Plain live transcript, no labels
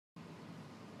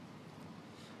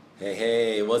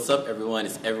Hey, what's up, everyone?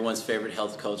 It's everyone's favorite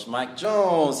health coach, Mike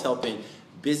Jones, helping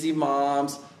busy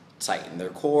moms tighten their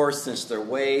core, cinch their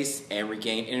waist, and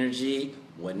regain energy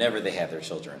whenever they have their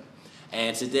children.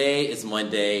 And today is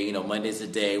Monday. Monday's a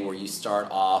day where you start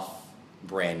off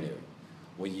brand new.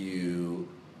 When you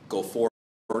go forward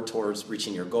towards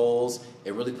reaching your goals,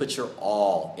 it really puts your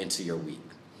all into your week.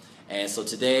 And so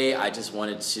today, I just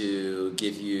wanted to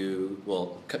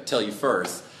tell you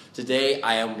first. Today,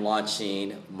 I am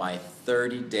launching my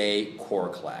 30-day core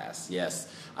class. Yes,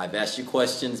 I've asked you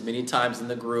questions many times in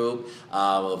the group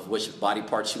of which body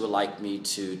parts you would like me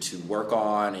to work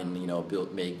on and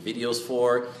make videos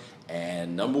for.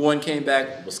 And number one came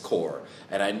back was core.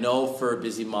 And I know for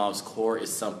busy moms, core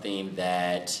is something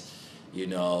that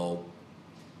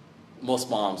most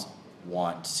moms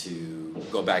want to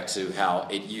go back to how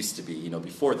it used to be,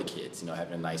 before the kids,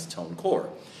 having a nice toned core.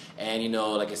 And,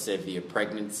 like I said, via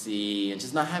pregnancy and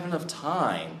just not having enough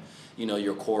time,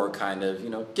 your core kind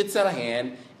of, gets out of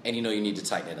hand and, you need to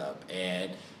tighten it up.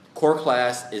 And core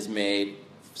class is made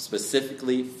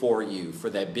specifically for you, for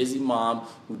that busy mom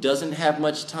who doesn't have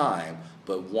much time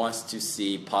but wants to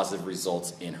see positive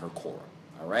results in her core.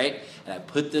 All right? And I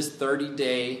put this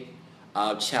 30-day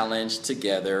challenge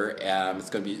together.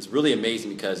 It's really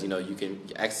amazing because you can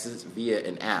access it via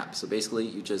an app. So basically,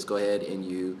 you just go ahead and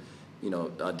you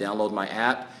download my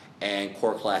app, and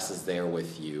core class is there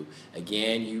with you.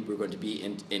 Again, we're going to be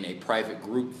in a private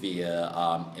group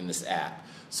via in this app.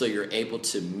 So you're able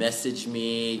to message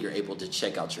me, you're able to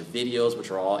check out your videos,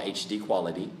 which are all HD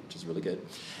quality, which is really good.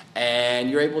 And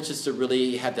you're able just to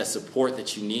really have that support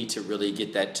that you need to really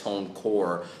get that toned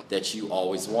core that you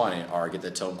always wanted, or get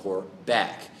that toned core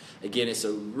back. Again, it's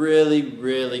a really,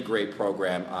 really great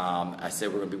program. I said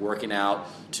we're going to be working out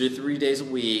 2 to 3 days a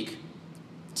week,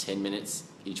 10 minutes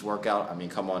each workout. I mean,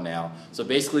 come on now. So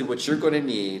basically what you're going to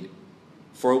need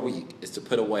for a week is to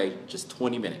put away just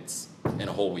 20 minutes in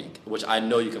a whole week, which I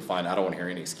know you can find. I don't want to hear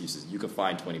any excuses. You can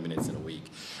find 20 minutes in a week.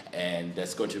 And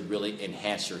that's going to really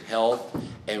enhance your health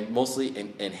and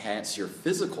mostly enhance your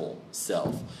physical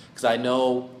self. Because I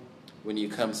know when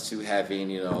it comes to having,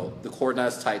 the core not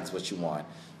as tight as what you want,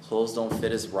 clothes don't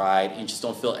fit as right, and you just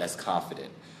don't feel as confident.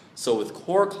 So with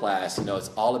core class, it's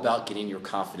all about getting your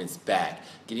confidence back,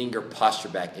 getting your posture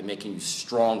back, and making you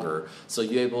stronger so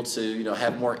you're able to,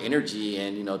 have more energy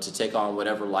and, to take on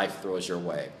whatever life throws your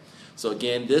way. So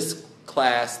again, this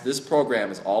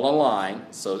program is all online.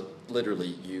 So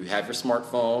literally, you have your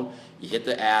smartphone, you hit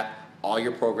the app, all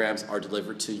your programs are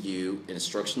delivered to you in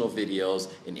instructional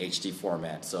videos in HD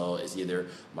format. So it's either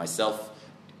myself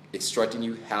instructing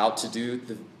you how to do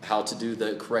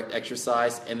the correct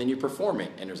exercise, and then you perform it.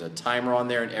 And there's a timer on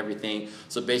there and everything.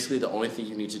 So basically, the only thing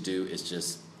you need to do is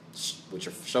just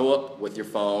show up with your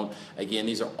phone. Again,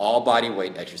 these are all body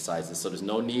weight exercises, so there's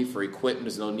no need for equipment,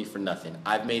 there's no need for nothing.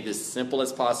 I've made this simple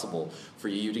as possible for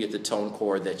you to get the toned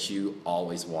core that you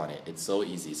always wanted. It's so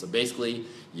easy. So basically,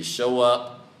 you show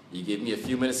up, you give me a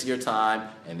few minutes of your time,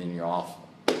 and then you're off,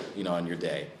 on your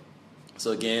day.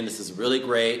 So again, this is really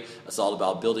great. It's all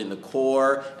about building the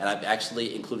core, and I've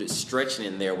actually included stretching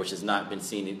in there, which has not been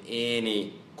seen in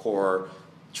any core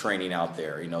training out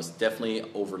there. It's definitely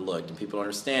overlooked, and people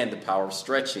understand the power of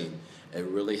stretching. It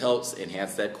really helps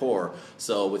enhance that core.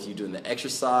 So with you doing the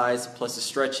exercise plus the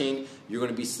stretching, you're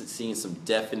going to be seeing some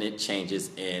definite changes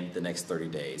in the next 30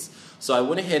 days. So I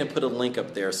went ahead and put a link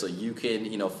up there so you can,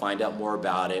 find out more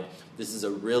about it. This is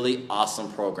a really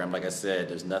awesome program. Like I said,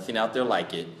 there's nothing out there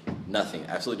like it. Nothing,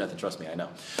 absolutely nothing, trust me, I know,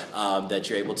 that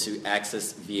you're able to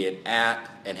access via an app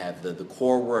and have the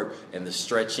core work and the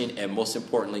stretching, and most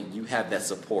importantly, you have that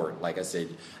support. Like I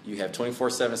said, you have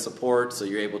 24/7 support, so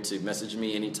you're able to message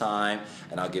me anytime,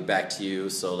 and I'll get back to you.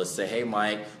 So let's say, hey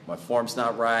Mike, my form's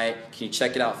not right, can you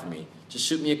check it out for me? Just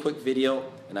shoot me a quick video,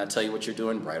 and I'll tell you what you're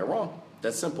doing right or wrong.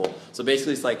 That's simple. So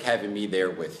basically, it's like having me there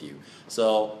with you.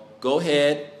 So go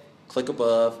ahead, click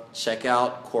above, check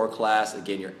out core class.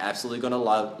 Again, you're absolutely going to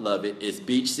love it. It's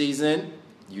beach season.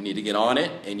 You need to get on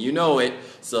it, and you know it.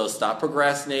 So stop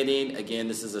procrastinating. Again,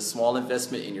 this is a small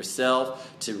investment in yourself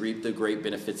to reap the great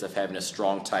benefits of having a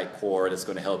strong, tight core that's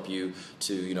going to help you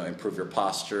to, improve your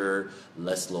posture,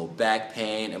 less low back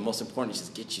pain, and most importantly,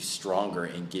 just get you stronger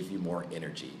and give you more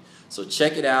energy. So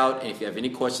check it out, and if you have any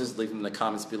questions, leave them in the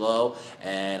comments below.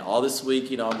 And all this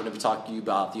week, I'm going to be talking to you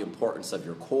about the importance of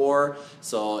your core,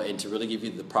 and to really give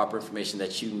you the proper information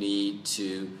that you need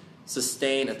to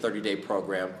sustain a 30-day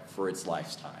program for its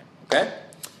lifetime. Okay?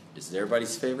 This is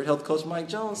everybody's favorite health coach, Mike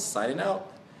Jones, signing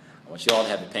out. I want you all to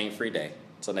have a pain-free day.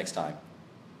 Until next time.